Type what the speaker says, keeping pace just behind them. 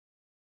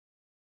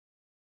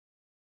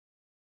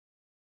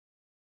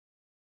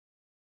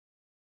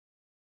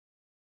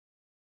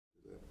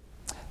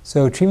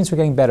So treatments are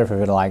getting better for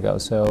vitiligo.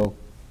 So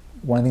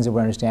one of the things that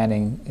we're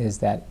understanding is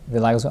that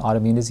vitiligo is an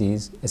autoimmune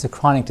disease. It's a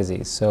chronic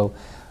disease. So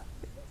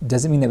it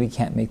doesn't mean that we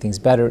can't make things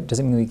better. It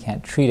doesn't mean we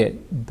can't treat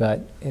it,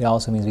 but it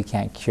also means we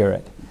can't cure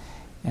it.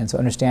 And so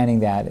understanding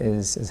that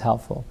is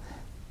helpful.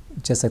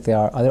 Just like there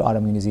are other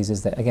autoimmune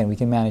diseases that, again, we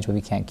can manage but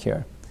we can't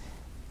cure.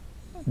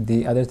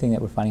 The other thing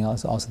that we're finding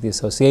is also the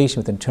association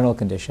with internal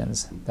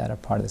conditions that are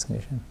part of this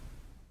condition.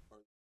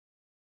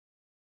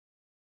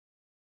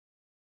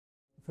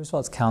 First of all,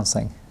 it's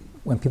counseling.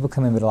 When people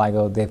come in with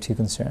vitiligo, they have two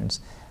concerns.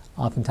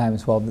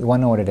 Oftentimes, well, they want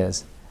to know what it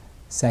is.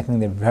 Secondly,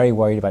 they're very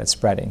worried about it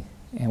spreading,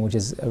 and which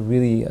is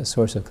really a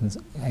source of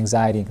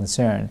anxiety and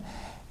concern.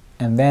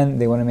 And then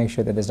they want to make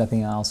sure that there's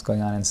nothing else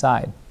going on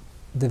inside.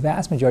 The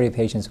vast majority of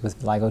patients with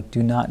vitiligo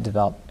do not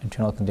develop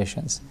internal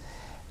conditions.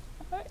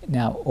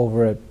 Now,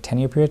 over a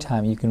 10-year period of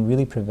time, you can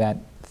really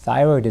prevent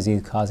thyroid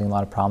disease causing a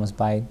lot of problems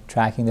by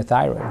tracking the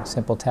thyroid. A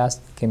simple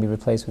test can be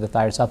replaced with a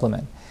thyroid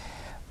supplement.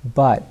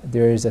 But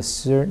there is a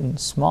certain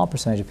small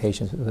percentage of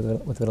patients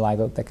with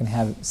vitiligo that can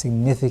have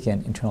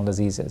significant internal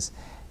diseases.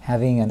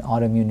 Having an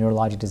autoimmune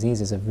neurologic disease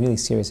is a really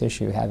serious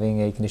issue.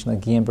 Having a condition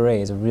like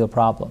Guillain-Barré is a real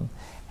problem.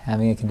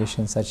 Having a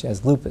condition such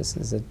as lupus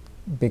is a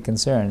big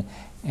concern.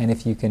 And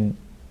if you can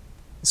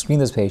screen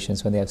those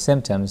patients when they have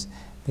symptoms,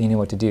 then you know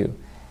what to do.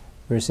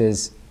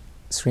 Versus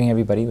screening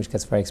everybody, which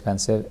gets very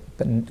expensive,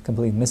 but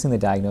completely missing the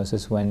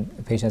diagnosis when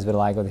a patient has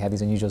vitiligo, they have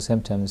these unusual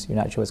symptoms, you're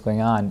not sure what's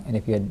going on, and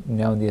if you had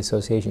known the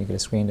association, you could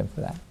have screened them for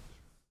that.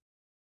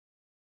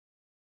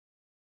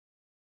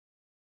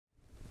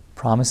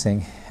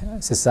 Promising.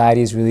 Society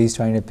is really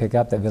starting to pick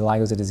up that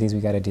vitiligo is a disease we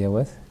got to deal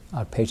with.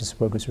 Our patient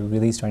support groups are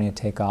really starting to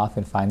take off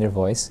and find their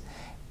voice,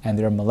 and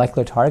there are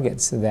molecular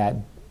targets that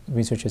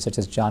researchers such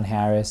as John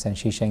Harris and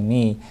Shisheng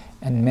Mi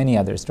and many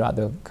others throughout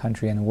the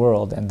country and the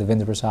world, and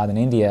Devendra Prasad in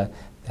India,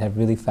 that have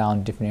really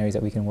found different areas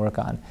that we can work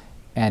on.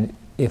 And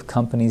if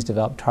companies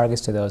develop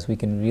targets to those, we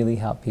can really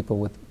help people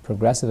with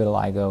progressive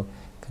vitiligo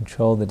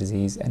control the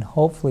disease and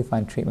hopefully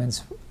find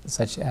treatments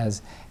such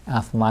as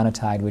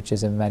afamanotide, which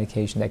is a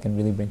medication that can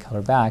really bring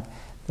color back,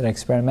 that are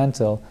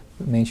experimental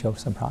but may show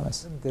some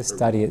promise. This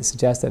study, it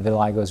suggests that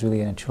vitiligo is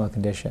really an internal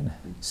condition.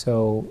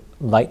 So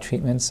light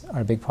treatments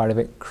are a big part of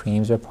it,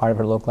 creams are part of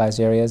our localized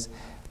areas,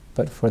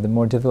 but for the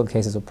more difficult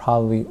cases, will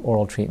probably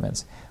oral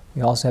treatments.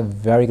 We also have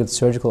very good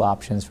surgical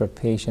options for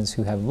patients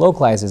who have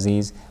localized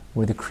disease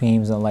where the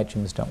creams and the light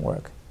treatments don't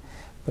work.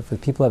 But for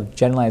people who have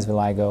generalized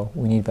vitiligo,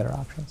 we need better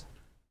options.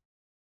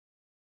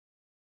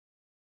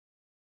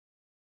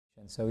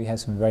 And so we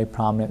have some very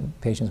prominent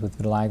patients with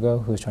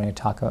vitiligo who are trying to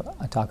talk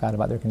out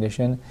about their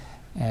condition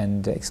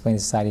and explain to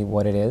society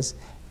what it is.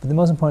 But the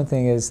most important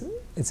thing is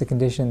it's a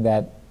condition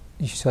that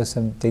you should show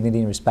some dignity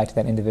and respect to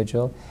that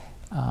individual.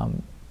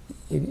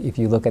 If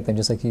you look at them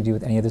just like you do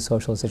with any other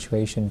social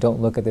situation,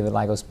 don't look at the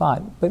vitiligo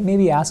spot, but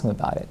maybe ask them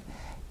about it.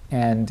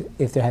 And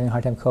if they're having a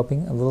hard time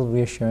coping, a little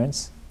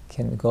reassurance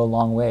can go a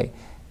long way.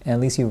 And at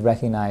least you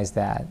recognize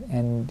that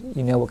and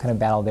you know what kind of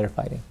battle they're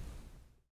fighting.